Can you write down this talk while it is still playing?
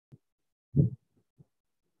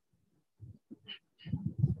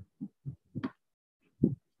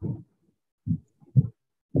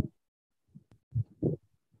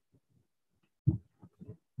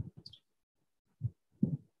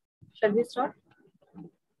Shall we start?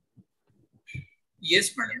 Yes,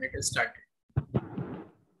 Pranab, it is started.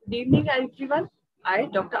 Good evening, everyone. I,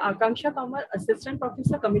 Dr. Akanksha Tomar, Assistant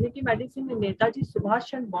Professor Community Medicine in Netaji Subhash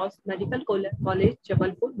Chandra Bose Medical College,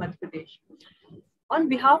 Jabalpur, Madhya Pradesh. On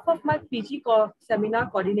behalf of my PG seminar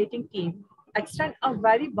coordinating team, extend a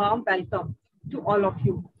very warm welcome to all of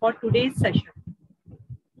you for today's session.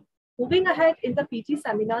 Moving ahead in the PG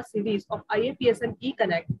seminar series of IAPSM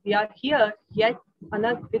eConnect, we are here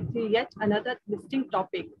with yet another distinct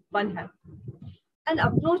topic, One Health, an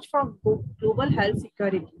approach for global health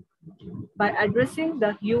security by addressing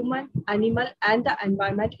the human, animal, and the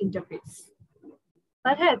environment interface.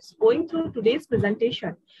 Perhaps going through today's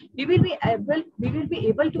presentation, we will be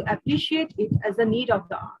able to appreciate it as a need of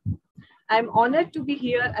the hour. I am honored to be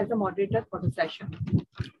here as a moderator for the session.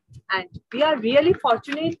 And we are really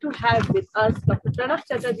fortunate to have with us Dr. Pranab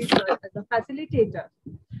Chatterjee sir as a facilitator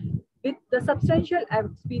with the substantial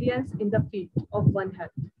experience in the field of One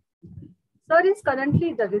Health. Sir is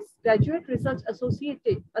currently the Graduate Research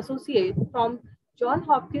Associate from Johns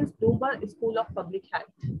Hopkins Bloomberg School of Public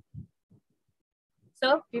Health.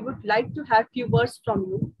 Sir, we would like to have few words from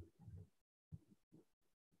you.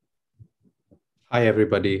 Hi,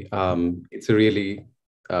 everybody. It's a really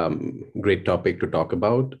great topic to talk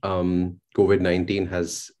about. COVID-19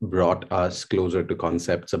 has brought us closer to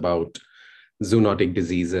concepts about zoonotic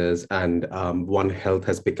diseases, and One Health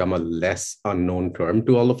has become a less unknown term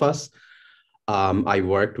to all of us. I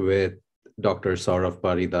worked with Dr. Saurav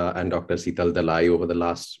Parida and Dr. Sithal Dalai over the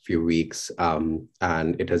last few weeks, and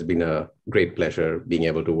it has been a great pleasure being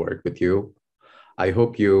able to work with you. I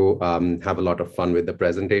hope you have a lot of fun with the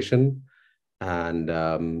presentation. And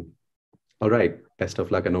all right, best of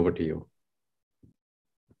luck and over to you.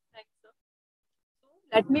 Thanks, sir.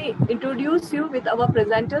 Let me introduce you with our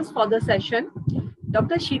presenters for the session.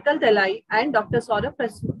 Dr. Sithal Dalai and Dr. Saurav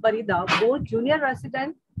Parida, both junior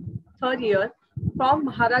resident, third year, from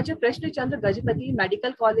Maharaja Krishna Chandra Gajapati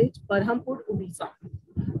Medical College, Berhampur, Odisha.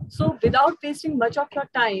 So without wasting much of your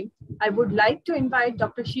time, I would like to invite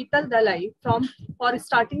Dr. Sithal Dalai for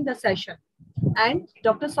starting the session, and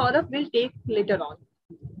Dr. Sourav will take later on.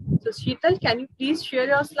 So Sithal, can you please share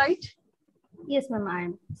your slide? Yes, ma'am, I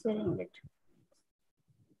am sharing it.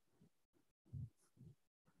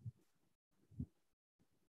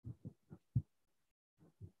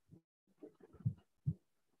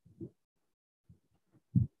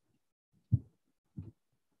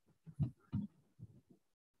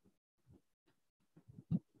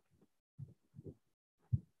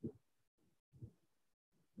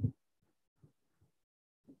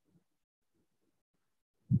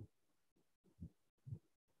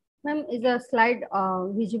 Ma'am, is the slide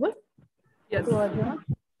visible? Yes.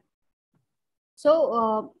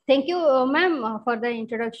 So thank you, ma'am, for the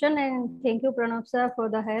introduction, and thank you, Pranab sir, for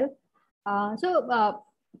the help.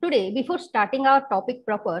 Today, before starting our topic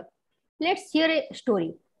proper, let's hear a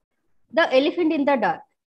story. The elephant in the dark.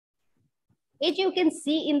 As you can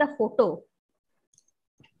see in the photo,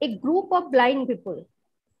 a group of blind people,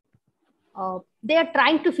 they are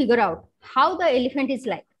trying to figure out how the elephant is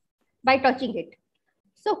like by touching it.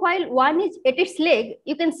 So while one is at its leg,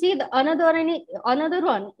 you can see the another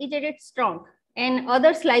one is at its trunk, and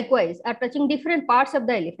others likewise are touching different parts of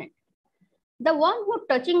the elephant. The one who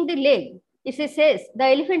touching the leg, he says the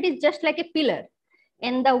elephant is just like a pillar,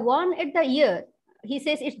 and the one at the ear, he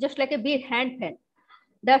says it's just like a big hand fan.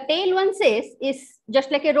 The tail one says is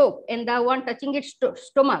just like a rope, and the one touching its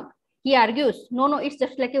stomach, he argues, no, it's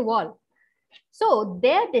just like a wall. So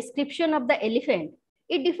their description of the elephant,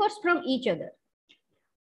 it differs from each other.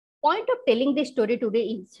 Point of telling this story today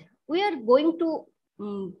is we are going to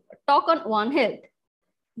talk on One Health.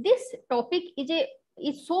 This topic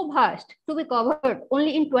is so vast to be covered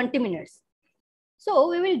only in 20 minutes.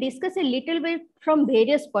 So we will discuss a little bit from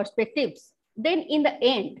various perspectives. Then in the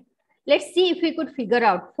end, let's see if we could figure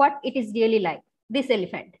out what it is really like, this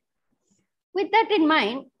elephant. With that in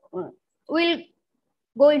mind, we'll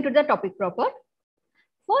go into the topic proper.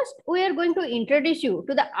 First, we are going to introduce you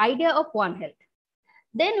to the idea of One Health.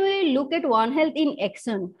 Then we will look at One Health in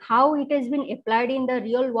action, how it has been applied in the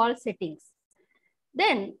real world settings.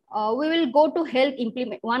 Then we will go to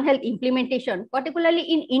One Health implementation, particularly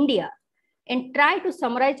in India, and try to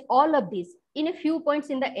summarize all of this in a few points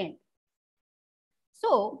in the end.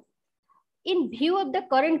 So, in view of the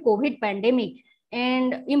current COVID pandemic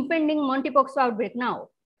and impending monkeypox outbreak now,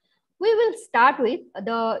 we will start with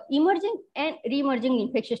the emerging and re-emerging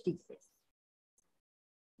infectious diseases.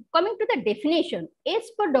 Coming to the definition,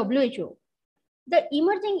 as per WHO, the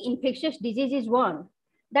emerging infectious disease is one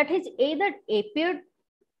that has either appeared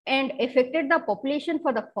and affected the population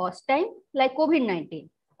for the first time, like COVID-19,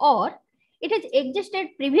 or it has existed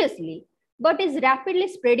previously but is rapidly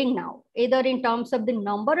spreading now, either in terms of the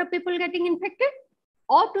number of people getting infected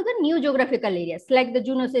or to the new geographical areas like the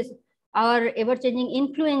zoonosis, our ever-changing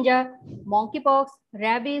influenza, monkeypox,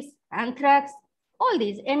 rabies, anthrax, all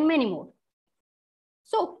these and many more.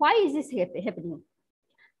 So why is this happening?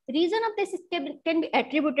 Reason of this can be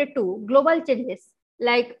attributed to global changes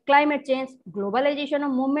like climate change, globalization of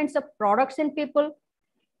movements of products and people,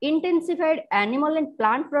 intensified animal and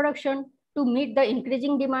plant production to meet the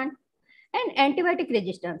increasing demand, and antibiotic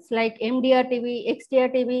resistance like MDR-TB,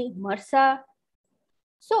 XDR-TB, MRSA.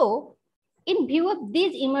 So, in view of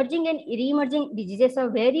these emerging and re-emerging diseases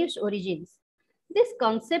of various origins, this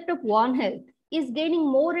concept of One Health is gaining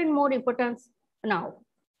more and more importance now.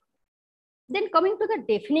 Then coming to the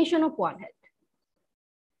definition of One Health.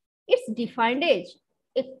 It's defined as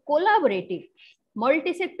a collaborative,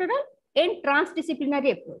 multisectoral and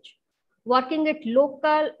transdisciplinary approach, working at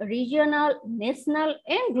local, regional, national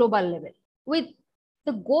and global level with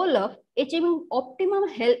the goal of achieving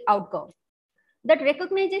optimal health outcomes that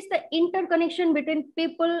recognizes the interconnection between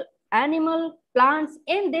people, animal, plants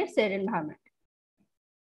and their shared environment.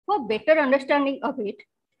 For better understanding of it,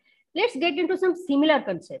 let's get into some similar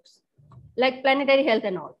concepts like planetary health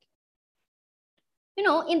and all. You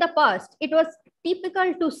know, in the past, it was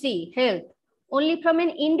typical to see health only from an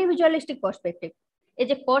individualistic perspective, as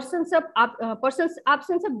a person's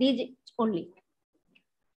absence of disease only.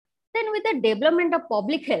 Then with the development of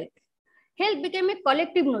public health, health became a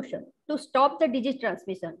collective notion to stop the disease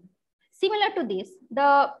transmission. Similar to this,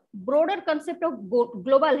 the broader concept of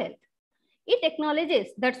global health, it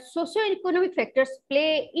acknowledges that socioeconomic factors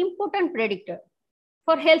play important predictor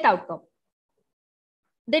for health outcome.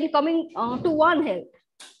 Then coming to One Health,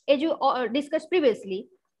 as you discussed previously,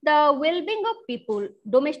 the well-being of people,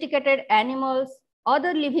 domesticated animals,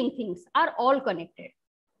 other living things are all connected.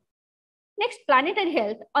 Next, planetary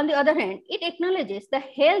health, on the other hand, it acknowledges the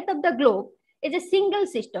health of the globe is a single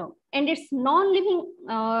system and its non-living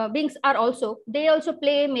beings are also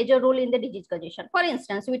play a major role in the disease condition. For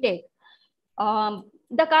instance, we take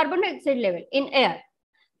the carbon dioxide level in air.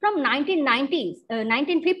 From 1950s,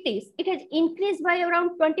 it has increased by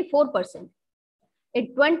around 24%. In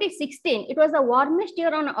 2016, it was the warmest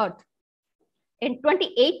year on Earth. In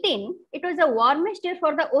 2018, it was the warmest year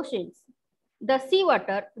for the oceans. The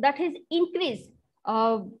seawater that has increased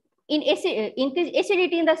increased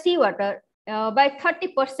acidity in the seawater by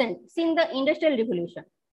 30% since the Industrial Revolution.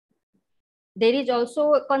 There is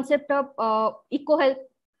also a concept of eco-health.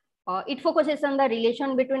 It focuses on the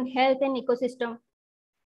relation between health and ecosystem.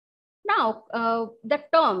 Now, the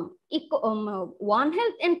term One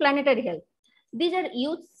Health and planetary health, these are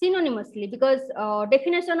used synonymously because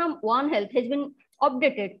definition of One Health has been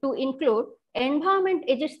updated to include environment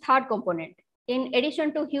as its third component in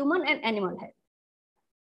addition to human and animal health.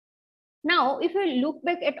 Now, if we look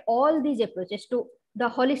back at all these approaches to the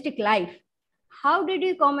holistic life, how did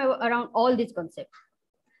you come around all these concepts?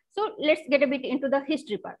 So let's get a bit into the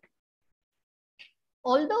history part.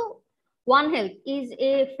 Although One Health is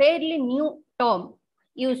a fairly new term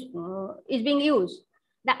is being used,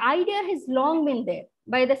 the idea has long been there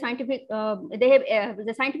by the scientific.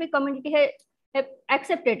 The scientific community have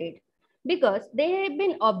accepted it because they have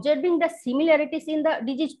been observing the similarities in the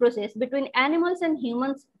disease process between animals and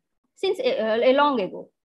humans since a long ago.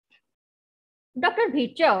 Dr.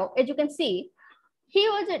 Virchow, as you can see, he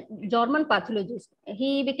was a German pathologist.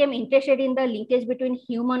 He became interested in the linkage between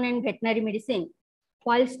human and veterinary medicine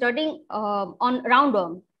while studying on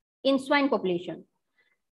roundworm in swine population.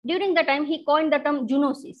 During the time, he coined the term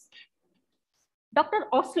zoonosis. Dr.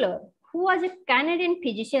 Osler, who was a Canadian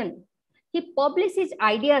physician, he published his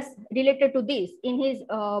ideas related to this in his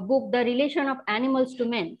book, The Relation of Animals to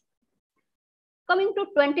Men. Coming to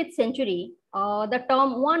 20th century, the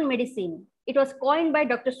term One Medicine, it was coined by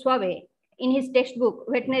Dr. Sourav in his textbook,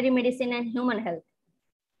 Veterinary Medicine and Human Health.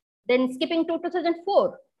 Then skipping to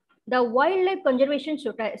 2004, the Wildlife Conservation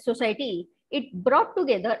Society, it brought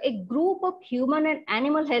together a group of human and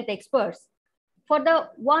animal health experts for the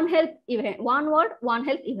One Health event, One World, One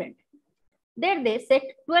Health event. There they set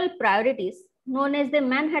 12 priorities known as the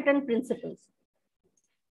Manhattan Principles.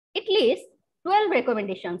 It lists 12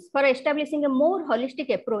 recommendations for establishing a more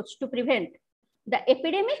holistic approach to prevent the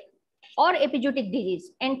epidemic or epizootic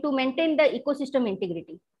disease and to maintain the ecosystem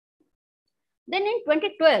integrity. Then in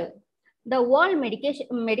 2012, the World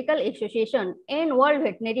Medical Association and World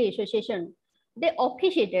Veterinary Association, they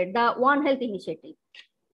officiated the One Health initiative.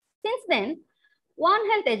 Since then, One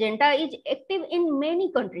Health agenda is active in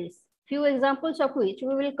many countries, few examples of which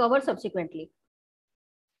we will cover subsequently.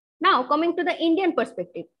 Now, coming to the Indian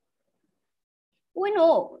perspective. We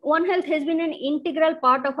know One Health has been an integral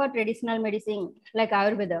part of our traditional medicine like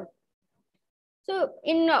Ayurveda. So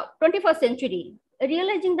in 21st century,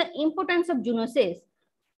 realizing the importance of zoonosis,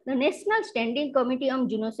 the National Standing Committee on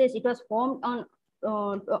Zoonosis, it was formed on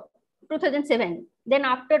 2007. Then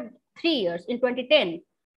after 3 years, in 2010,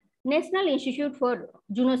 National Institute for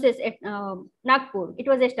Zoonosis at Nagpur, it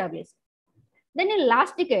was established. Then in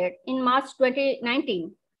last decade, in March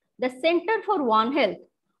 2019, the Center for One Health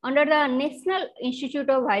under the National Institute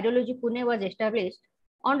of Virology, Pune was established,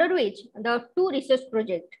 under which the 2 research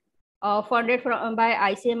projects funded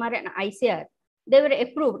by ICMR and ICR, they were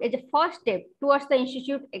approved as a first step towards the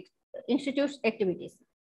institute's activities.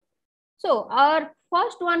 So our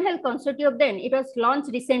first One Health consortium then, it was launched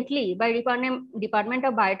recently by Department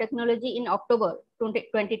of Biotechnology in October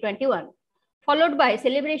 2021, followed by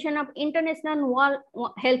celebration of International One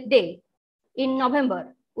Health Day in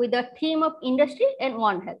November with the theme of Industry and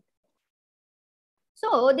One Health.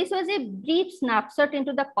 So this was a brief snapshot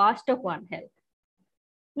into the past of One Health.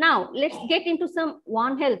 Now let's get into some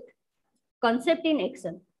One Health concept in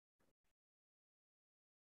action.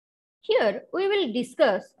 Here we will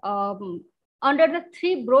discuss under the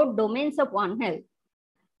 3 broad domains of One Health.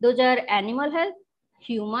 Those are animal health,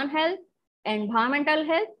 human health, environmental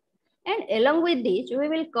health, and along with this, we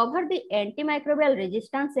will cover the antimicrobial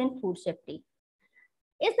resistance and food safety.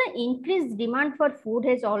 As the increased demand for food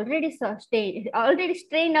has already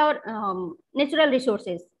strained our natural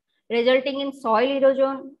resources, resulting in soil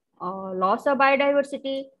erosion, loss of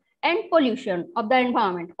biodiversity, and pollution of the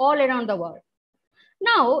environment all around the world.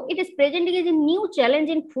 Now, it is presenting as a new challenge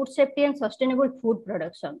in food safety and sustainable food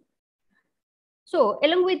production. So,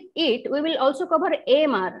 along with it, we will also cover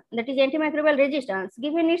AMR, that is antimicrobial resistance,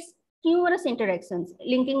 given its numerous interactions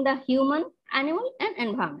linking the human, animal, and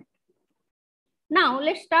environment. Now,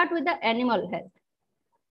 let's start with the animal health.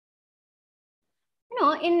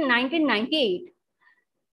 In 1998,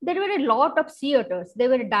 there were a lot of sea otters. They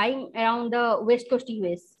were dying around the West Coast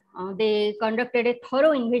US. They conducted a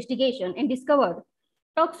thorough investigation and discovered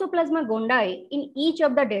Toxoplasma gondii in each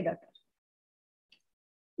of the dead otters.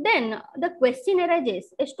 Then the question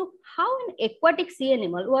arises as to how an aquatic sea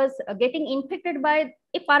animal was getting infected by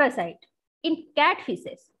a parasite in cat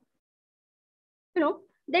feces.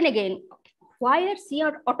 Then again, why are sea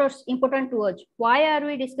otters important to us? Why are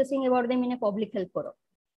we discussing about them in a public health forum?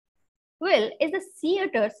 Well, as the sea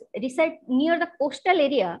otters reside near the coastal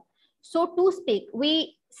area, so to speak,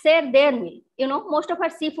 we share their meal. Most of our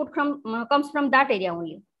seafood comes from that area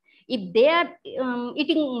only. If they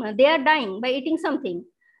are dying by eating something,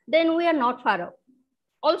 then we are not far off.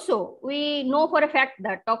 Also, we know for a fact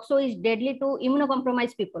that toxo is deadly to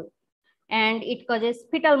immunocompromised people and it causes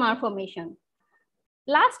fetal malformation.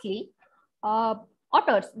 Lastly,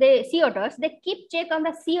 sea otters, they keep check on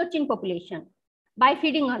the sea urchin population by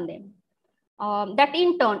feeding on them. That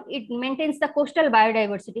in turn, it maintains the coastal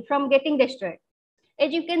biodiversity from getting destroyed,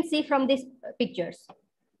 as you can see from these pictures.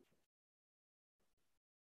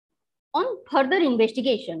 On further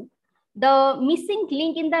investigation, the missing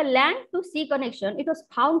link in the land to sea connection, it was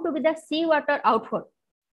found to be the seawater outfall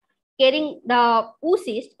carrying the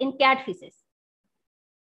oocyst in cat feces.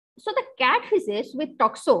 So the cat feces with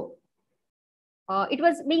toxo, it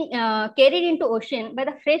was being carried into ocean by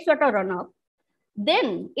the freshwater runoff.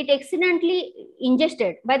 Then it accidentally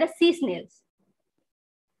ingested by the sea snails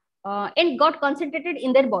and got concentrated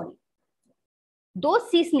in their body.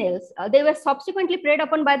 Those sea snails, they were subsequently preyed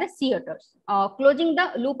upon by the sea otters, closing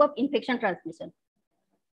the loop of infection transmission.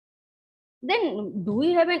 Then, do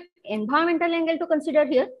we have an environmental angle to consider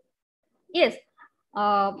here? Yes.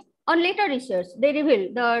 On later research, they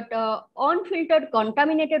revealed that unfiltered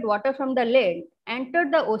contaminated water from the land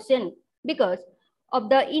entered the ocean because of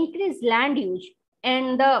the increased land use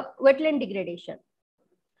and the wetland degradation.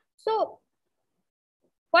 So,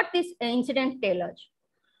 what this incident tells us?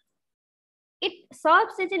 It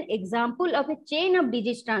serves as an example of a chain of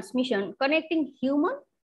disease transmission connecting human,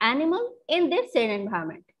 animal, and their said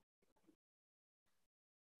environment.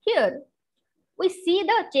 Here, we see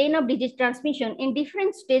the chain of disease transmission in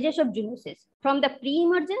different stages of zoonosis, from the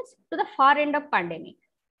pre-emergence to the far end of pandemic.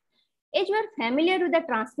 As you are familiar with the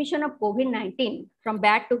transmission of COVID-19 from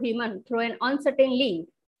bat to human through an uncertain link,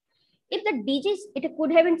 if the disease, it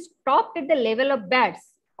could have been stopped at the level of bats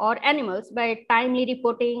or animals by timely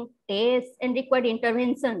reporting, tests, and required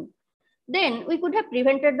intervention, then we could have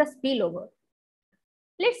prevented the spillover.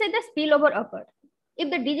 Let's say the spillover occurred. If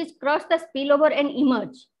the disease crossed the spillover and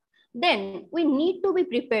emerged, then we need to be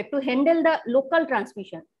prepared to handle the local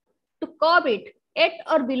transmission, to curb it at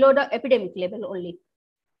or below the epidemic level only.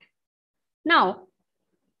 Now,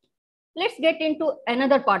 let's get into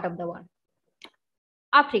another part of the one.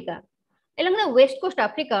 Africa. Along the west coast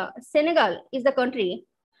Africa, Senegal is the country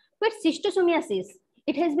where schistosomiasis,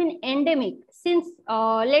 it has been endemic since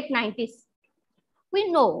late 90s. We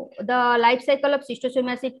know the life cycle of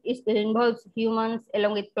schistosomiasis involves humans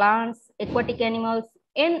along with plants, aquatic animals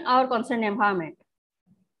in our concerned environment.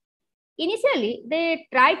 Initially, they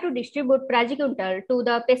tried to distribute praziquantel to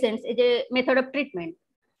the patients as a method of treatment,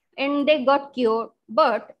 and they got cured,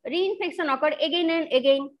 but reinfection occurred again and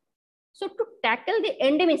again. So to tackle the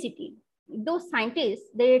endemicity, those scientists,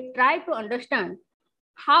 they tried to understand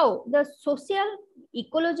how the social,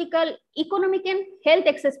 ecological, economic, and health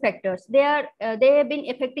access factors they have been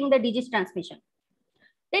affecting the disease transmission.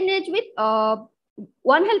 Then, with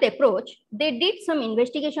One Health approach, they did some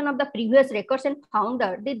investigation of the previous records and found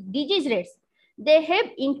that the disease rates they have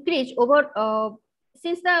increased over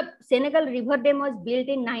since the Senegal River Dam was built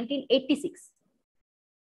in 1986.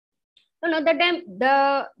 So now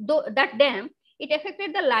that dam it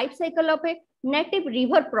affected the life cycle of a native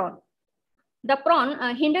river prawn. The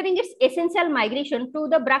prawn hindering its essential migration to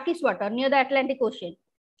the brackish water near the Atlantic Ocean.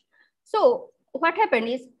 So what happened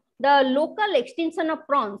is the local extinction of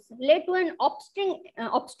prawns led to an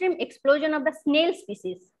upstream explosion of the snail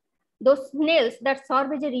species, those snails that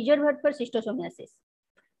serve as a reservoir for schistosomiasis.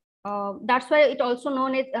 That's why it also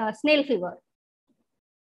known as snail fever.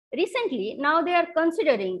 Recently, now they are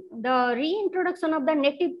considering the reintroduction of the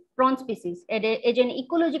native prawn species as an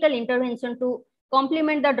ecological intervention to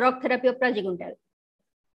complement the drug therapy of praziquantel.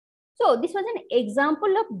 So this was an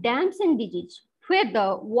example of dams and disease where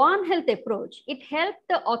the One Health approach, it helped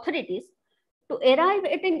the authorities to arrive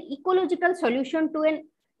at an ecological solution to an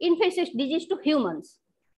infectious disease to humans.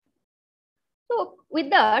 So with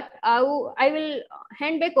that, I will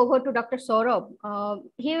hand back over to Dr. Sourav.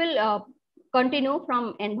 He will continue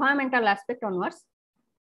from environmental aspect onwards.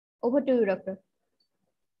 Over to you, Doctor.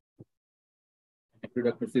 Thank you,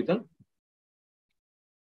 Dr. Sithal.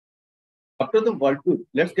 After the world tour,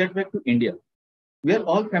 let's get back to India. We are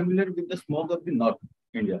all familiar with the smog of the North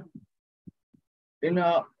India. In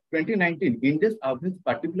 2019, India's average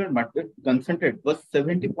particulate matter concentrate was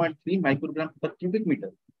 70.3 micrograms per cubic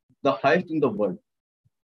meter, the highest in the world.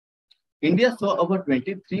 India saw over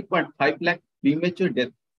 23.5 lakh premature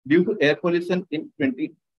deaths due to air pollution in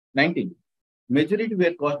 2019. Majority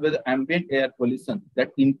were caused by the ambient air pollution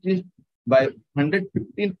that increased by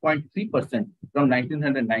 115.3% from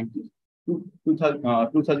 1990 to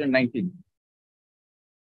 2019.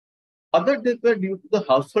 Other deaths were due to the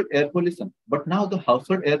household air pollution, but now the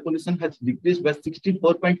household air pollution has decreased by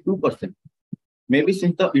 64.2%. Maybe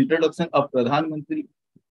since the introduction of Pradhan Mantri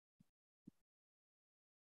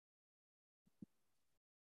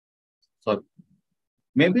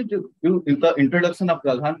Maybe due to the introduction of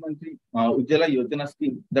Pradhan Mantri Ujjwala Yojana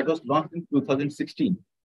scheme that was launched in 2016.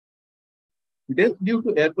 Death due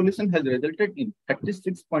to air pollution has resulted in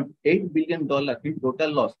 $36.8 billion in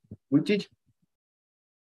total loss, which is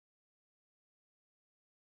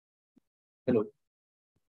hello.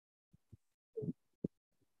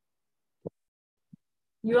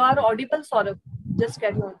 You are audible, Sourav. Just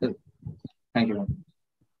carry on. Thank you.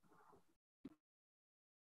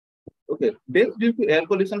 Okay, death due to air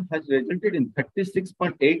pollution has resulted in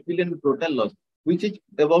 36.8 billion total loss, which is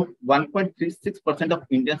about 1.36% of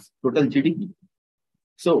India's total GDP.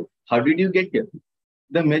 So, how did you get here?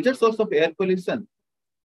 The major source of air pollution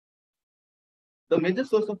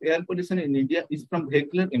in India is from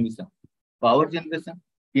vehicular emission, power generation,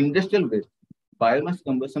 industrial waste, biomass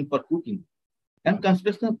combustion for cooking, and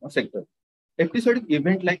construction sector. Episodic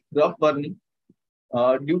event like crop burning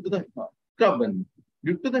due to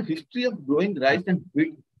the history of growing rice and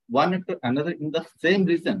wheat one after another in the same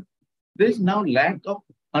region, there is now lack of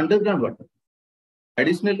underground water.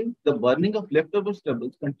 Additionally, the burning of leftover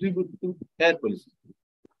stubbles contribute to air pollution.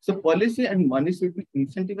 So policy and money should be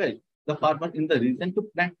incentivized the farmers in the region to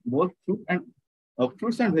plant more fruits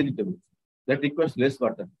and vegetables that requires less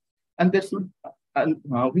water, and there should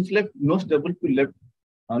which left no stubble left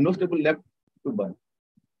to burn.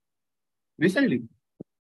 Recently,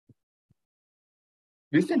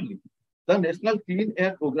 the National Clean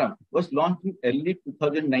Air Program was launched in early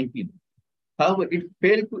 2019. However, it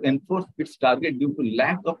failed to enforce its target due to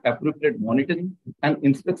lack of appropriate monitoring and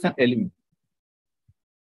inspection elements.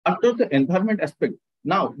 After the environment aspect,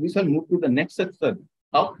 now we shall move to the next section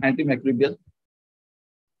of antimicrobial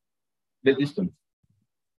resistance.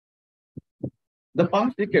 The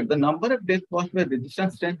past decade, the number of deaths caused by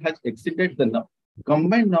resistant strain has exceeded the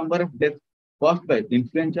combined number of deaths caused by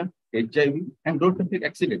influenza, HIV, and road traffic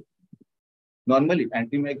accidents. Normally,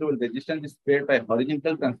 antimicrobial resistance is spread by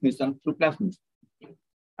horizontal transmission through plasmids.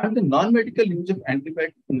 And the non-medical use of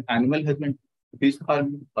antibiotics in animal husbandry fish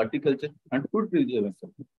farming, horticulture, and food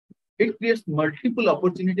preservation. It creates multiple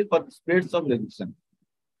opportunities for the spreads of resistance.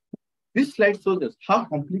 This slide shows us how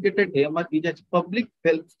complicated AMR is as public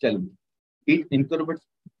health challenge. It incorporates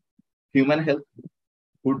human health,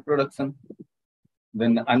 food production,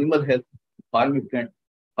 then animal health, farm equipment,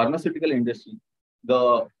 pharmaceutical industry,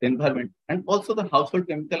 the environment, and also the household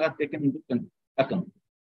chemical are taken into account.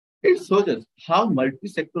 It shows us how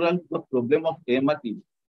multi-sectoral the problem of AMR is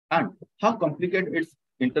and how complicated its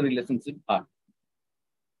interrelationships are.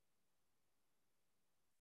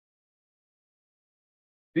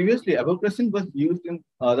 Previously, avocasin was used in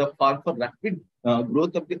the farm for rapid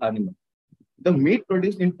growth of the animal. The meat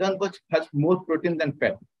produced in turn has more protein than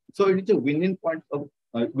fat. So it is a win-win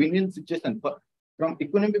win-win situation from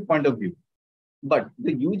economic point of view. But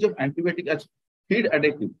the use of antibiotic as feed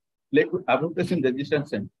additive led to avocasin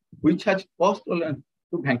resistance, which has cost tolerance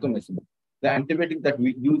to vancomycin, the antibiotic that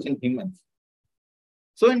we use in humans.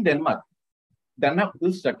 So in Denmark, DANAP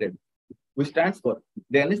started, which stands for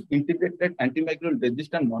Danish Integrated Antimicrobial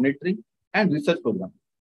Resistance Monitoring and Research Program,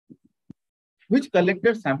 which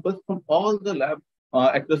collected samples from all the labs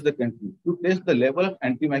across the country to test the level of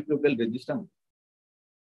antimicrobial resistance.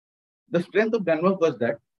 The strength of Denmark was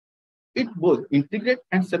that it both integrate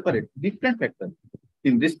and separate different factors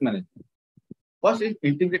in risk management. First, it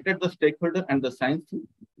integrated the stakeholder and the science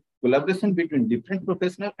collaboration between different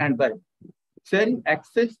professionals and by sharing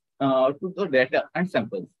access to the data and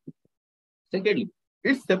samples. Secondly,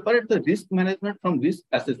 it separated the risk management from risk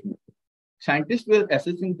assessment. Scientists were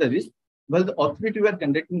assessing the risk while the authority were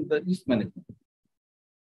conducting the risk management.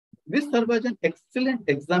 This serves as an excellent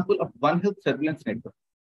example of One Health surveillance network.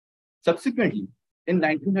 Subsequently, in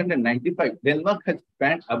 1995, Denmark has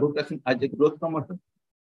banned avocasin as a growth promoter.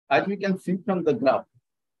 As we can see from the graph,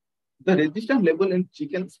 the resistance level in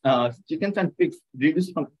chickens and pigs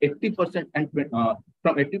reduced from 80% and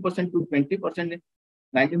from 80% to 20% in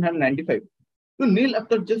 1995 to nil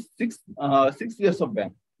after just six years of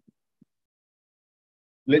ban.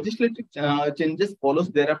 Legislative changes follows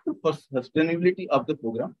thereafter for sustainability of the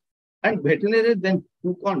program, and veterinarians then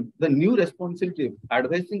took on the new responsibility of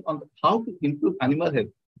advising on how to improve animal health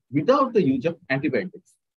without the use of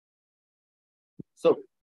antibiotics. So,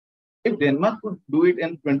 if Denmark could do it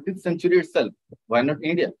in 20th century itself, why not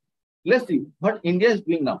India? Let's see what India is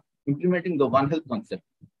doing now, implementing the One Health concept.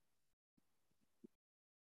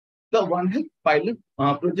 The One Health pilot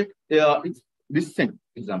project is recent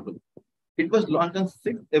example. It was launched on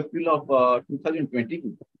 6th April of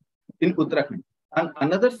 2022 in Uttarakhand, and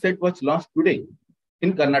another set was launched today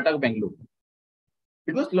in Karnataka, Bangalore.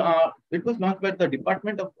 It was launched by the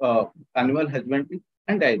Department of Animal Husbandry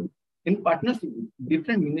and Dairy in partnership with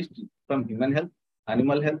different ministries from human health,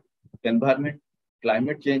 animal health, environment,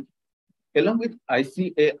 climate change, along with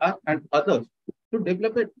ICAR and others to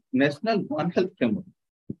develop a national One Health framework.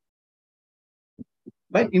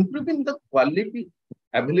 By improving the quality,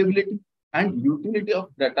 availability, and utility of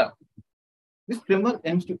data, this framework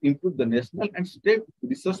aims to improve the national and state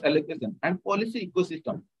resource allocation and policy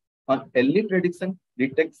ecosystem on early prediction,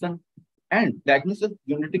 detection, and diagnosis of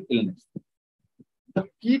genetic illness. The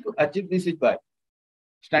key to achieve this is by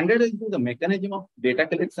standardizing the mechanism of data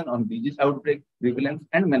collection on disease outbreak, prevalence,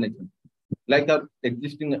 and management. Like our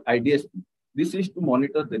existing IDSP, this is to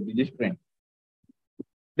monitor the disease trend.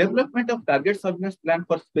 Development of target surveillance plan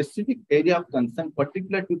for specific area of concern,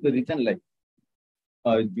 particular to the region like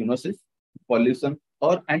zoonosis, pollution,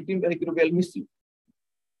 or antimicrobial misuse.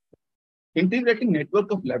 Integrating network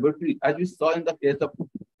of laboratories, as we saw in the case of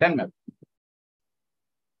TANMAP.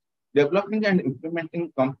 Developing and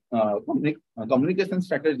implementing communication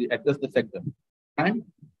strategy across the sector, and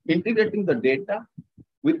integrating the data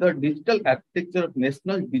with the digital architecture of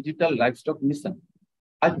National Digital Livestock Mission.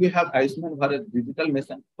 As we have Ayushman Bharat digital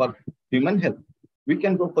mission for human health, we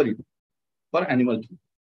can go for it for animal health.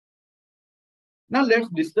 Now let's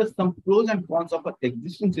discuss some pros and cons of an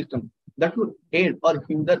existing system that would aid or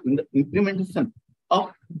hinder in the implementation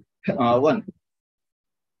of one.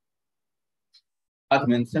 As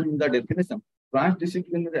mentioned in the definition,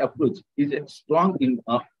 transdisciplinary approach is a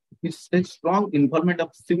strong involvement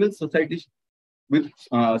of civil society with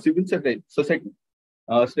civil society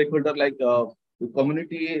stakeholder like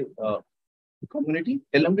community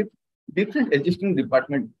along with different existing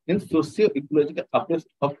departments in socio-ecological approach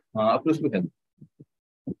to health.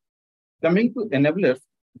 Coming to enablers,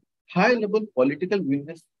 high-level political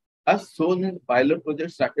willingness as shown in the pilot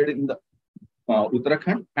project started in the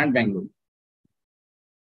Uttarakhand and Bangalore.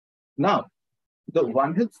 Now, the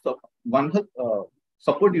One Health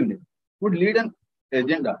support unit would lead an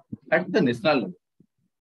agenda at the national level.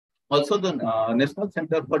 Also, the National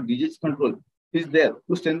Center for Disease Control is there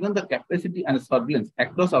to strengthen the capacity and surveillance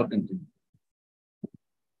across our country.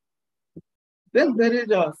 Then there is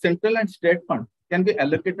a central and state fund can be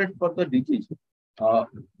allocated for the disease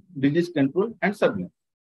control and surveillance.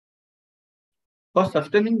 For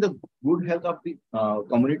sustaining the good health of the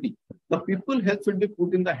community, the people health should be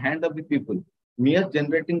put in the hand of the people. Mere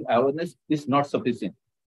generating awareness is not sufficient.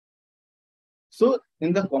 So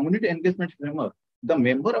in the community engagement framework, the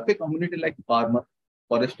member of a community like farmer,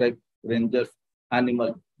 forest type, rangers,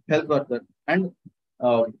 animal, health worker, and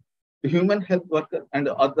human health worker and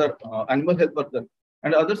other animal health worker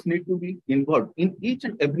and others need to be involved in each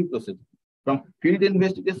and every process, from field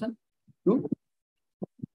investigation to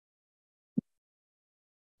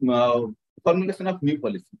formulation of new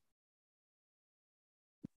policy.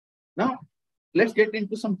 Now, let's get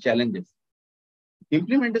into some challenges.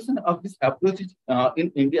 Implementation of this approach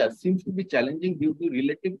in India seems to be challenging due to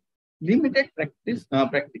relative limited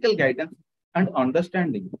practical guidance and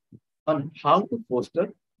understanding on how to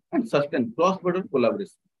foster and sustain cross-border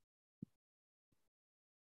collaboration.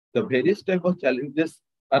 The various types of challenges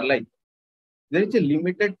are like, there is a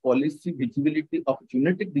limited policy visibility of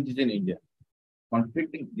genetic disease in India,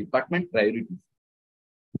 conflicting department priorities,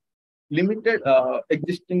 limited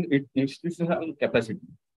existing institutional capacity.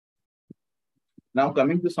 Now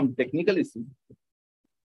coming to some technical issues,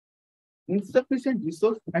 insufficient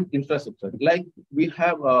resource and infrastructure. Like we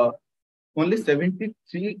have only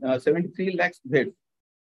 73 lakhs beds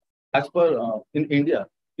as per in India,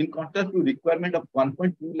 in contrast to requirement of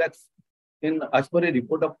 1.2 lakhs as per a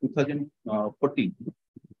report of 2014.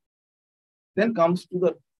 Then comes to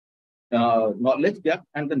the knowledge gap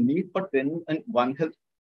and the need for training and One Health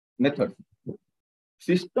methods.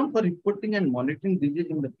 System for reporting and monitoring disease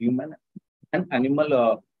in the human and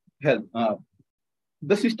animal health.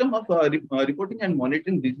 The system of reporting and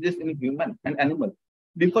monitoring diseases in human and animal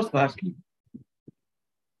differs vastly.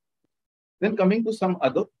 Then coming to some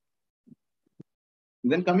other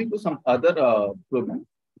programs,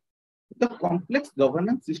 the complex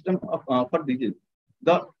governance system of for disease,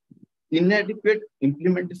 the inadequate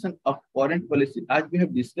implementation of foreign policy, as we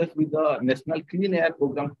have discussed with the National Clean Air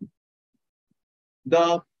Program,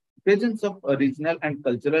 the presence of regional and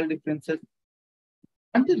cultural differences,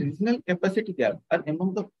 and the regional capacity gap are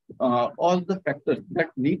among the all the factors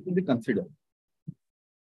that need to be considered.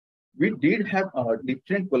 We did have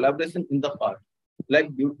different collaboration in the past,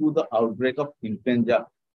 like due to the outbreak of influenza,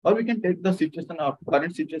 or we can take the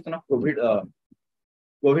current situation of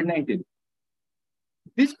COVID-19.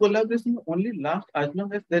 This collaboration only lasts as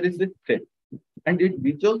long as there is a threat, and it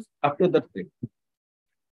withdraws after the threat.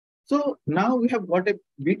 So now we have got a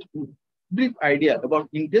brief idea about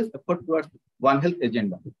India's effort towards One Health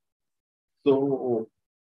agenda. So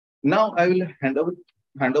now I will hand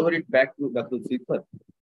over it back to Dr. Sithal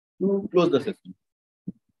to close the session.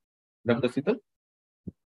 Dr. Sithal.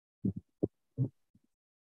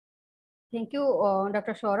 Thank you,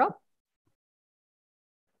 Dr. Sourav.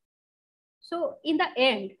 So in the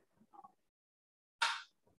end,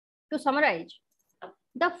 to summarize,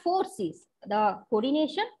 the 4 C's, the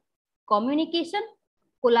coordination, communication,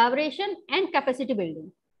 collaboration, and capacity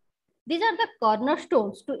building. These are the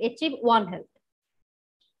cornerstones to achieve One Health.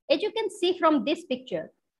 As you can see from this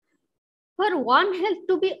picture, for One Health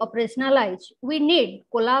to be operationalized, we need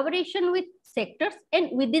collaboration with sectors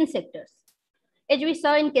and within sectors. As we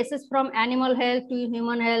saw in cases from animal health to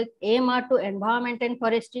human health, AMR to environment and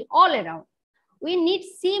forestry, all around, we need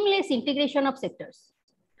seamless integration of sectors.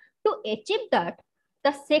 To achieve that,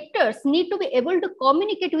 the sectors need to be able to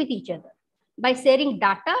communicate with each other by sharing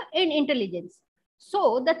data and intelligence,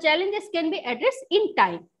 so the challenges can be addressed in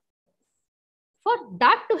time. For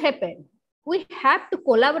that to happen, we have to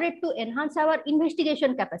collaborate to enhance our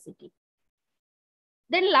investigation capacity.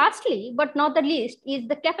 Then lastly, but not the least, is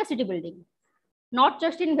the capacity building, not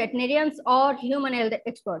just in veterinarians or human health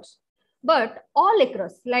experts, but all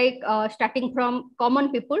across, like starting from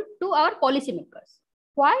common people to our policymakers.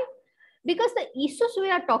 Why? Because the issues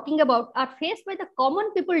we are talking about are faced by the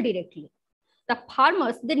common people directly. The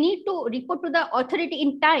farmers, they need to report to the authority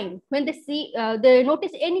in time when they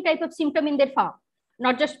notice any type of symptom in their farm,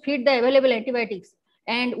 not just feed the available antibiotics.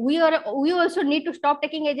 And we also need to stop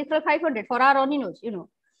taking Azithral 500 for our own use,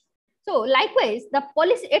 So likewise, at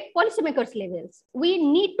policymakers levels, we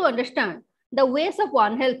need to understand the ways of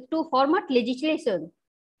One Health to format legislation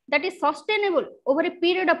that is sustainable over a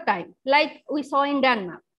period of time, like we saw in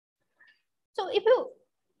Denmark. So if you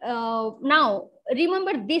now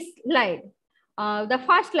remember this slide, the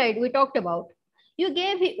first slide we talked about,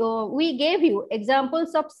 we gave you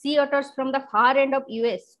examples of sea otters from the far end of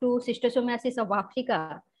US to schistosomiasis of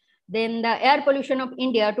Africa, then the air pollution of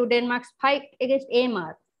India to Denmark's fight against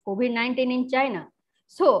AMR, COVID-19 in China.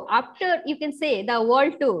 So after, you can say, the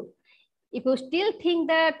world tour, if you still think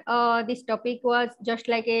that this topic was just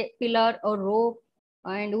like a pillar or rope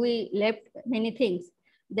and we left many things,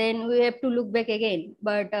 then we have to look back again.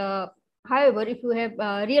 But however, if you have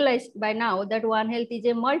realized by now that One Health is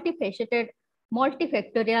a multifaceted,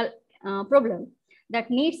 multifactorial problem that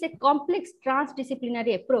needs a complex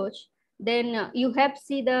transdisciplinary approach, then you have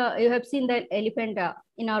seen the elephant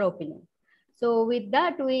in our opinion. So with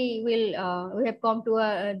that, we have come to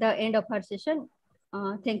the end of our session.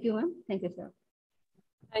 Thank you, ma'am. Thank you, sir.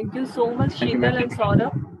 Thank you so much, Sithal and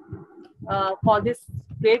Sourav, for this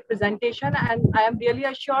great presentation. And I am really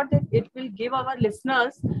assured that it will give our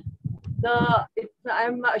listeners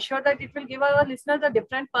I'm assured that it will give our listeners a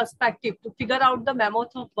different perspective to figure out the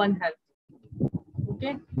mammoth of One Health.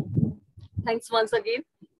 Okay. Thanks once again.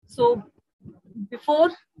 So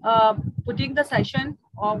before putting the session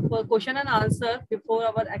of question and answer before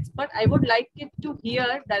our expert, I would like it to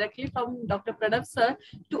hear directly from Dr. Pranab sir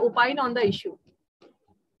to opine on the issue.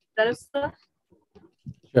 Pranab sir.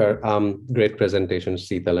 Sure. Great presentation,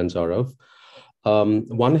 Sithal and Sourav.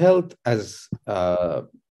 One Health, as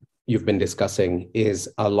you've been discussing, is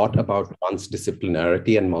a lot about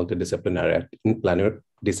transdisciplinarity and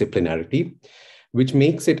multidisciplinarity, which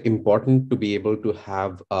makes it important to be able to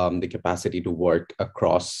have the capacity to work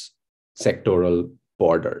across sectoral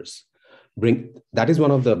borders. That is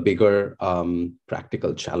one of the bigger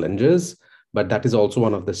practical challenges, but that is also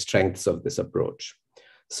one of the strengths of this approach.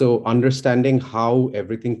 So understanding how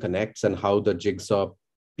everything connects and how the jigsaw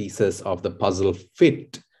pieces of the puzzle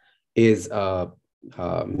fit is a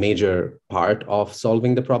major part of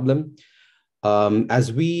solving the problem.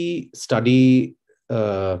 As we study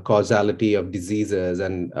causality of diseases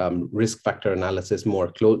and risk factor analysis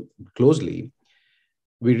more closely,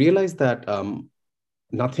 we realize that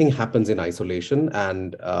nothing happens in isolation,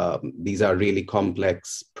 and these are really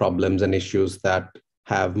complex problems and issues that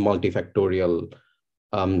have multifactorial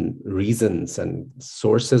reasons and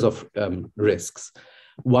sources of risks.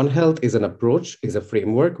 One Health is an approach, is a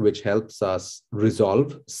framework which helps us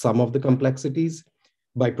resolve some of the complexities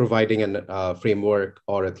by providing a framework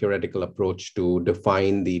or a theoretical approach to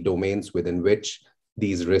define the domains within which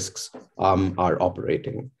these risks are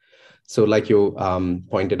operating. So like you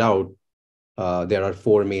pointed out, there are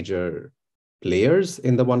four major players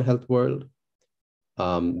in the One Health world.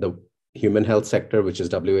 The human health sector, which is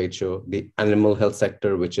WHO, the animal health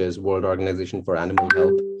sector, which is World Organization for Animal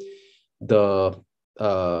Health, the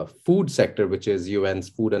food sector, which is UN's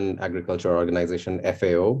Food and Agriculture Organization,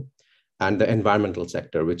 FAO, and the environmental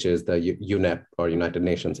sector, which is the UNEP, or United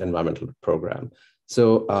Nations Environmental Program.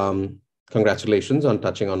 So congratulations on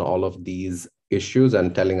touching on all of these issues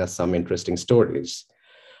and telling us some interesting stories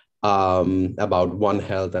about One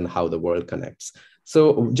Health and how the world connects.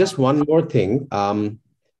 So just one more thing.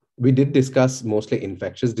 We did discuss mostly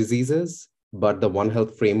infectious diseases, but the One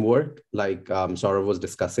Health framework, like Sourav was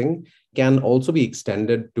discussing, can also be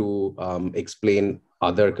extended to explain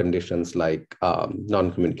other conditions like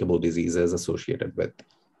non-communicable diseases associated with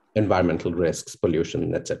environmental risks,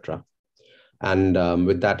 pollution, etc. And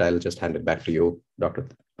with that, I'll just hand it back to you, Dr.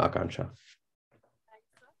 Akanksha.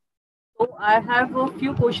 So I have a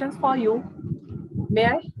few questions for you. May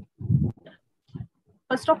I?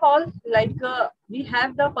 First of all, like we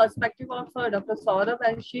have the perspective of Dr. Sourav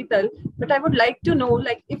and Sithal, but I would like to know,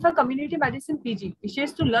 like, if a community medicine PG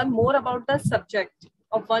wishes to learn more about the subject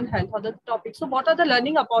of One Health or the topic, so what are the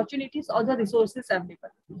learning opportunities or the resources available?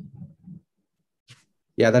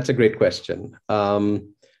 Yeah, that's a great question.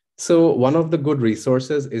 So one of the good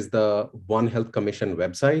resources is the One Health Commission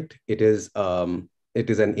website. It is an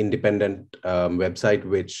independent website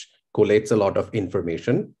which collates a lot of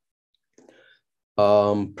information.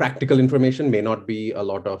 Practical information, may not be a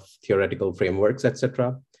lot of theoretical frameworks,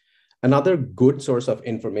 etc. Another good source of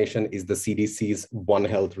information is the CDC's One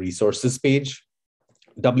Health resources page.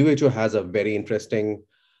 WHO has a very interesting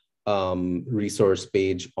resource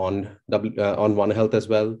page on One Health as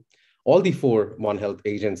well. All the four One Health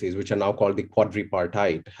agencies, which are now called the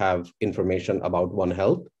quadripartite, have information about One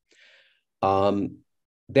Health.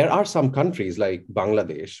 There are some countries like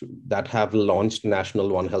Bangladesh that have launched national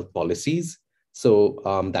One Health policies. So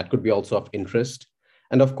that could be also of interest.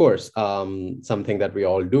 And of course, something that we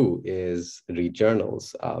all do is read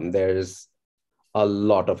journals. There's a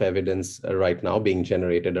lot of evidence right now being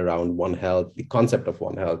generated around One Health, the concept of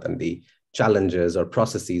One Health, and the challenges or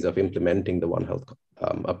processes of implementing the One Health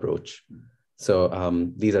approach. So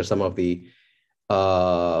these are some of the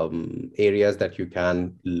areas that you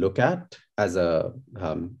can look at as a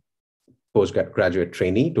postgraduate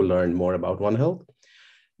trainee to learn more about One Health.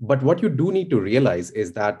 But what you do need to realize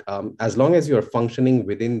is that as long as you're functioning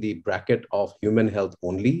within the bracket of human health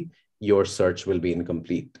only, your search will be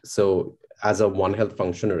incomplete. So as a One Health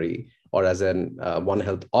functionary or as an One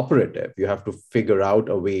Health operative, you have to figure out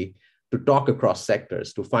a way to talk across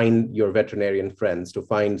sectors, to find your veterinarian friends, to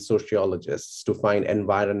find sociologists, to find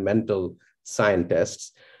environmental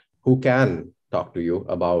scientists who can talk to you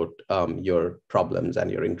about your problems and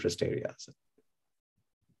your interest areas.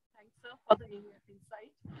 Thanks, sir, for the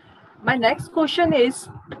insight. My next question is,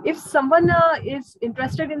 if someone is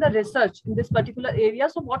interested in the research in this particular area,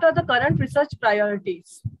 so what are the current research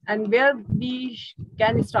priorities and where we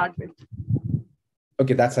can start with?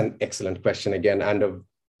 Okay, that's an excellent question again, and a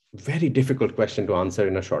very difficult question to answer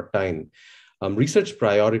in a short time. Research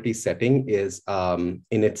priority setting is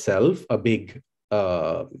in itself a big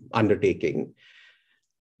undertaking.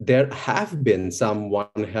 There have been some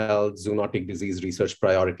One Health zoonotic disease research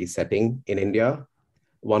priority setting in India.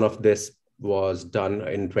 One of this was done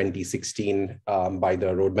in 2016 by the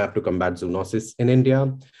Roadmap to Combat Zoonosis in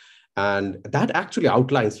India. And that actually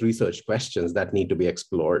outlines research questions that need to be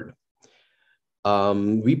explored.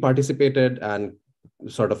 We participated and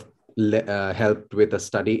sort of helped with a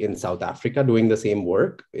study in South Africa doing the same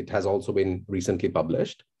work. It has also been recently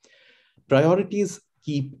published. Priorities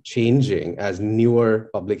keep changing as newer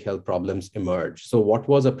public health problems emerge. So what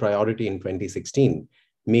was a priority in 2016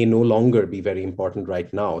 may no longer be very important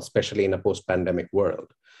right now, especially in a post-pandemic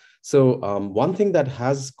world. So one thing that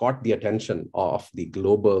has caught the attention of the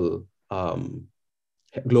global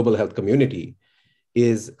health community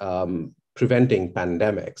is preventing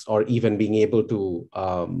pandemics or even being able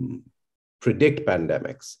to predict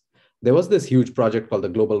pandemics. There was this huge project called the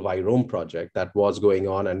Global Virome Project that was going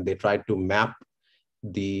on, and they tried to map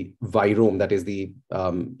the virome, that is the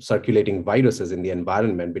circulating viruses in the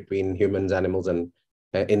environment between humans, animals, and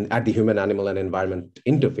at the human, animal, and environment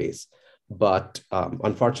interface. But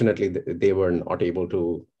unfortunately, they were not able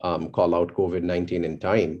to call out COVID-19 in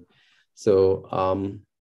time. So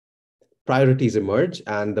priorities emerge,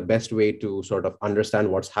 and the best way to sort of understand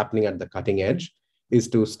what's happening at the cutting edge is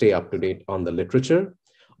to stay up to date on the literature,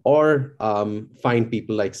 or find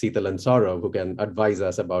people like Sithal and Sourav who can advise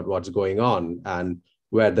us about what's going on and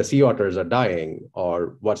where the sea otters are dying,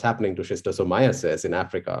 or what's happening to schistosomiasis in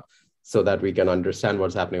Africa, so that we can understand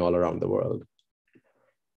what's happening all around the world.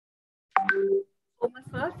 So much,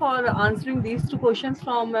 sir, for answering these two questions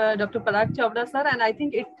from Dr. Parag Chavda, sir, and I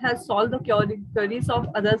think it has solved the queries of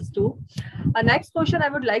others too. Next question I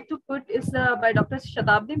would like to put is by Dr.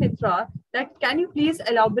 Shatabdi Mitra, that can you please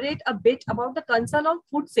elaborate a bit about the concern of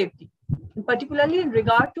food safety, particularly in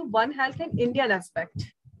regard to One Health and Indian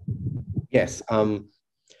aspect? Yes,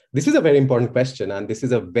 this is a very important question, and this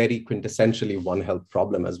is a very quintessentially One Health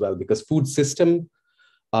problem as well, because food system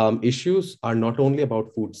issues are not only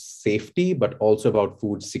about food safety, but also about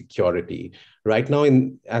food security. Right now,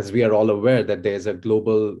 as we are all aware, that there's a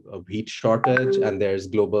global wheat shortage and there's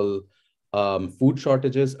global food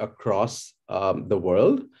shortages across the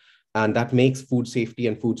world. And that makes food safety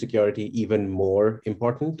and food security even more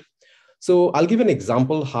important. So I'll give an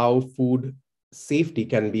example how food safety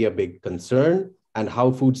can be a big concern and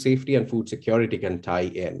how food safety and food security can tie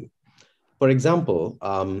in. For example,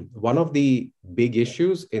 one of the big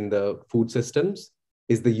issues in the food systems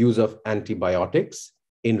is the use of antibiotics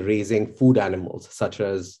in raising food animals, such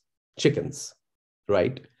as chickens,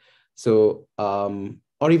 right? So,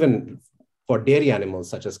 or even for dairy animals,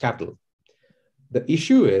 such as cattle. The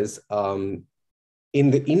issue is, in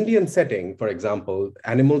the Indian setting, for example,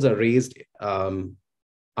 animals are raised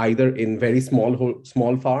either in very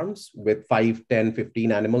small farms with 5, 10,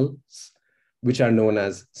 15 animals, which are known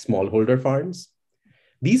as smallholder farms.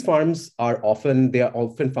 These farms are often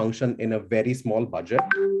function in a very small budget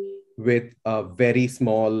with a very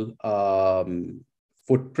small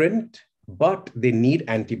footprint, but they need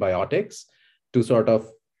antibiotics to sort of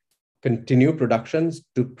continue productions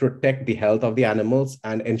to protect the health of the animals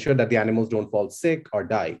and ensure that the animals don't fall sick or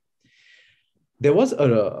die. There was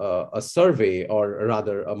a survey, or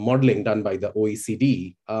rather a modeling done by the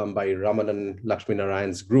OECD, by Ramanan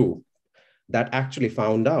Lakshminarayan's group, that actually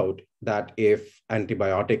found out that if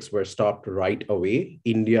antibiotics were stopped right away,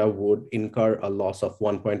 India would incur a loss of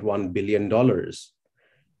 $1.1 billion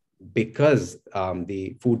because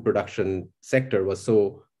the food production sector was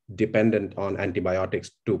so dependent on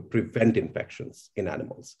antibiotics to prevent infections in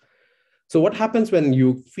animals. So what happens when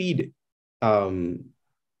you feed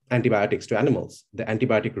antibiotics to animals? The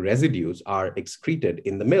antibiotic residues are excreted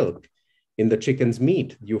in the milk. In the chicken's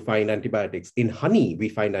meat, you find antibiotics. In honey, we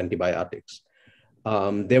find antibiotics.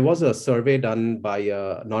 there was a survey done by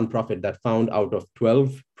a nonprofit that found out of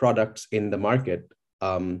 12 products in the market,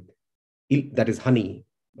 that is honey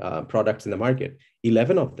products in the market,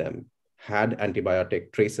 11 of them had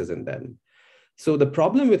antibiotic traces in them. So the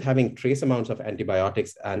problem with having trace amounts of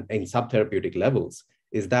antibiotics and in subtherapeutic levels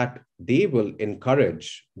is that they will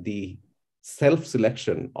encourage the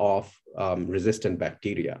self-selection of resistant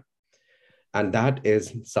bacteria. And that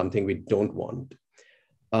is something we don't want.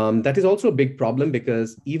 That is also a big problem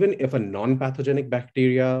because even if a non-pathogenic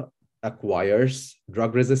bacteria acquires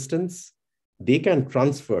drug resistance, they can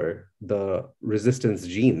transfer the resistance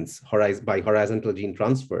genes by horizontal gene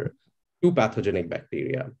transfer to pathogenic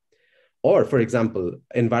bacteria. Or, for example,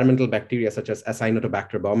 environmental bacteria such as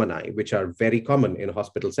Acinetobacter baumannii, which are very common in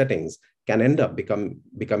hospital settings, can end up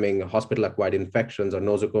becoming hospital-acquired infections or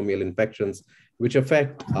nosocomial infections, which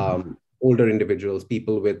affect older individuals,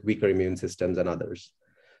 people with weaker immune systems, and others.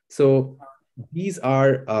 So these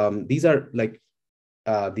are like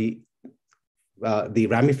the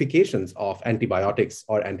ramifications of antibiotics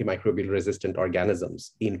or antimicrobial resistant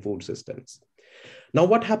organisms in food systems. Now,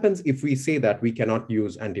 what happens if we say that we cannot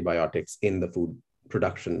use antibiotics in the food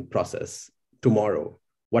production process tomorrow?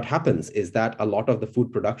 What happens is that a lot of the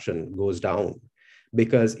food production goes down,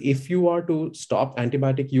 because if you are to stop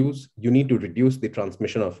antibiotic use, you need to reduce the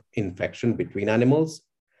transmission of infection between animals.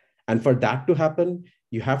 And for that to happen,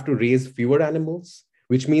 you have to raise fewer animals,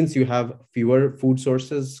 which means you have fewer food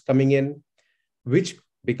sources coming in, which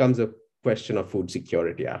becomes a question of food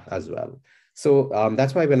security as well. So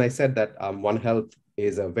that's why when I said that One Health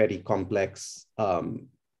is a very complex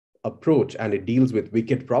approach and it deals with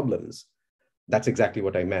wicked problems, that's exactly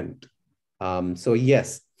what I meant. So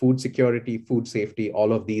yes, food security, food safety,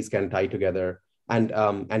 all of these can tie together. And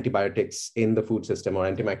antibiotics in the food system or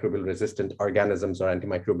antimicrobial resistant organisms or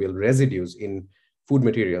antimicrobial residues in food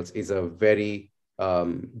materials is a very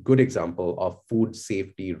good example of food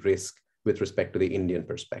safety risk with respect to the Indian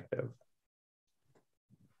perspective.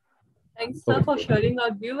 Thanks, sir, for sharing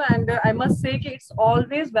our view. And I must say it's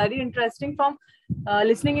always very interesting from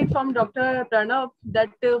listening it from Dr. Pranab that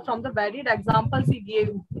from the varied examples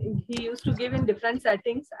he used to give in different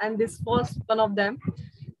settings, and this was one of them.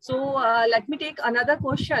 So let me take another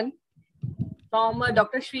question from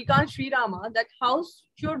Dr. Shrikant Srirama, that how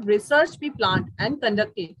should research be planned and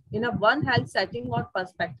conducted in a One Health setting or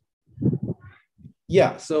perspective?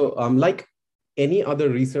 Yeah, so like any other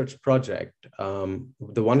research project,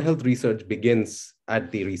 the One Health research begins at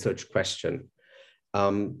the research question.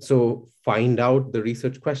 So find out the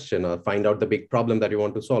research question or find out the big problem that you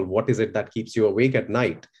want to solve. What is it that keeps you awake at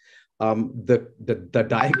night? The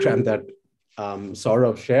diagram that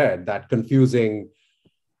Sourav shared, that confusing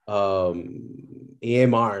AMR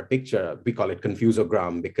picture, we call it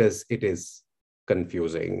confusogram because it is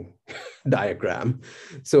confusing diagram.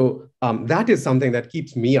 So that is something that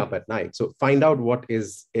keeps me up at night. So find out what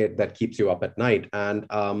is it that keeps you up at night. And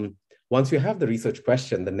once you have the research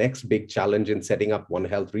question, the next big challenge in setting up One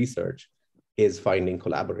Health research is finding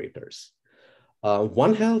collaborators.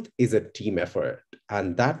 One Health is a team effort,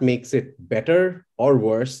 and that makes it better or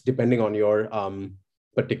worse depending on your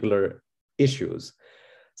particular issues.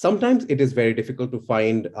 Sometimes it is very difficult to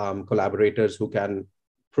find collaborators who can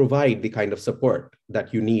provide the kind of support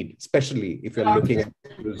that you need, especially if you're looking at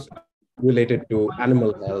issues related to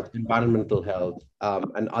animal health, environmental health,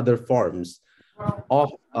 and other forms of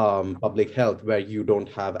public health where you don't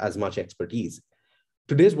have as much expertise.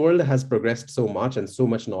 Today's world has progressed so much and so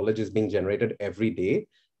much knowledge is being generated every day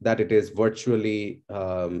that it is virtually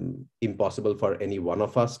impossible for any one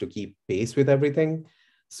of us to keep pace with everything.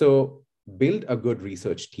 So build a good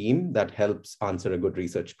research team that helps answer a good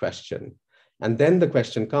research question. And then the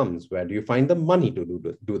question comes, where do you find the money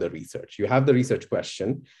to do the research? You have the research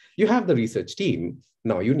question, you have the research team,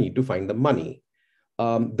 now you need to find the money.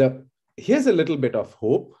 Here's a little bit of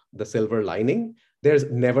hope, the silver lining. There's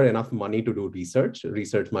never enough money to do research.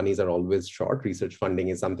 Research monies are always short. Research funding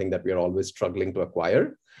is something that we are always struggling to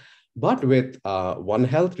acquire. But with One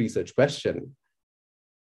Health research question,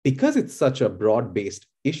 because it's such a broad-based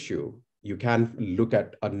issue, you can look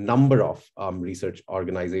at a number of research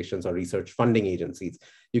organizations or research funding agencies.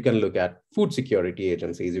 You can look at food security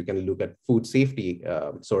agencies. You can look at food safety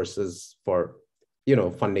sources for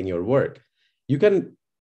funding your work. You can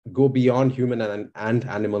go beyond human and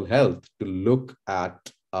animal health to look at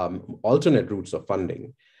alternate routes of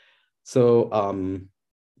funding. So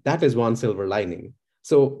that is one silver lining.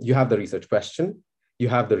 So you have the research question, you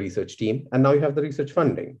have the research team, and now you have the research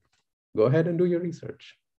funding. Go ahead and do your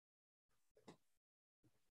research.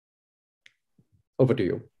 Over to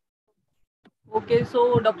you. Okay,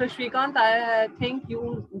 so Dr. Shrikant, I think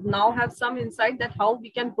you now have some insight that how we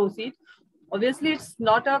can proceed. Obviously, it's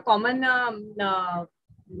not a common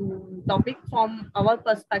topic from our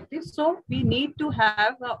perspective. So we need to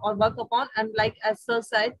have or work upon, and like as Sir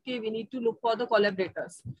said, we need to look for the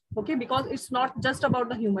collaborators. Okay, because it's not just about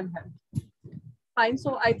the human health. Fine.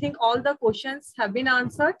 So I think all the questions have been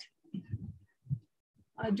answered.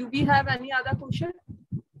 Do we have any other question?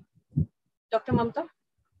 Dr. Mamta?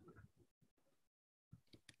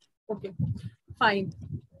 Okay, fine.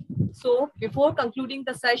 So before concluding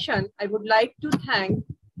the session, I would like to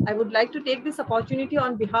take this opportunity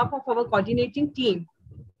on behalf of our coordinating team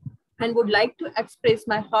and would like to express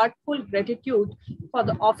my heartfelt gratitude for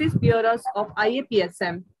the office bearers of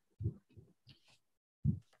IAPSM.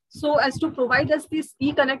 So as to provide us this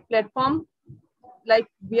eConnect platform, like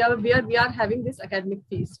where we are having this academic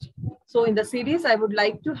feast. So in the series, I would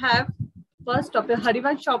like to have first Dr.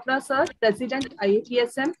 Harivansh Chopra, sir, President,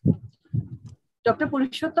 IAPSM. Dr.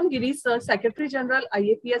 Purushottam Giri, sir, Secretary General,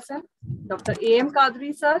 IAPSM. Dr. A.M.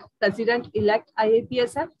 Kadri, sir, President-elect,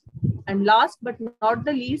 IAPSM. And last but not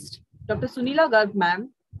the least, Dr. Sunila Garg,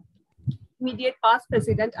 ma'am, immediate past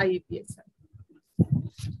President, IAPSM.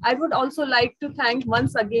 I would also like to thank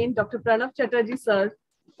once again Dr. Pranab Chatterjee, sir,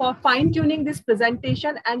 for fine-tuning this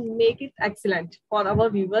presentation and make it excellent for our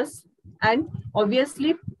viewers, and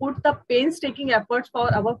obviously put the painstaking efforts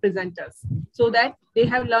for our presenters so that they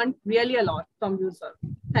have learned really a lot from you, sir.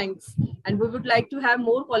 Thanks. And we would like to have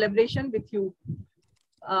more collaboration with you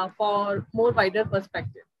for more wider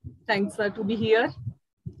perspective. Thanks, sir, to be here.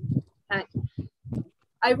 And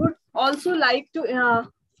I would also like to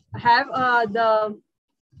have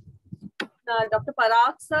Dr.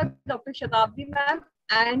 Parag, sir, Dr. Shatabdi, ma'am,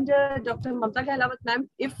 and Dr. Mamta Gehlawat, ma'am,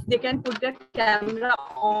 if they can put their camera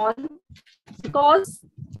on, because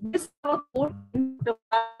this report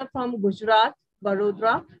from Gujarat,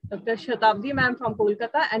 Barodara, Dr. Shatabdi, ma'am, from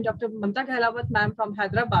Kolkata, and Dr. Mamta Gehlawat, ma'am, from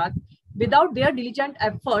Hyderabad. Without their diligent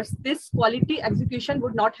efforts, this quality execution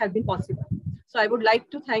would not have been possible. So I would like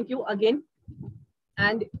to thank you again,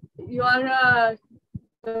 and you are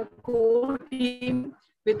the core team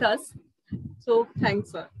with us. So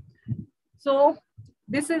thanks, sir. So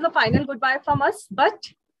this is a final goodbye from us.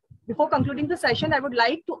 But before concluding the session, I would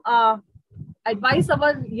like to advise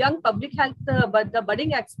our young public health, the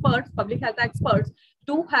budding experts, public health experts,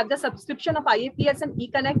 to have the subscription of IAPSM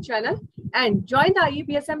eConnect channel and join the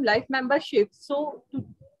IAPSM life membership. So to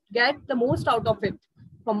get the most out of it,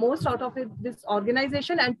 this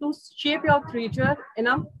organization, and to shape your future in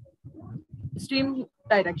a stream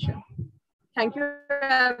direction. Thank you,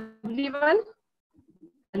 everyone.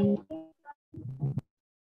 And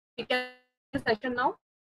we can session now.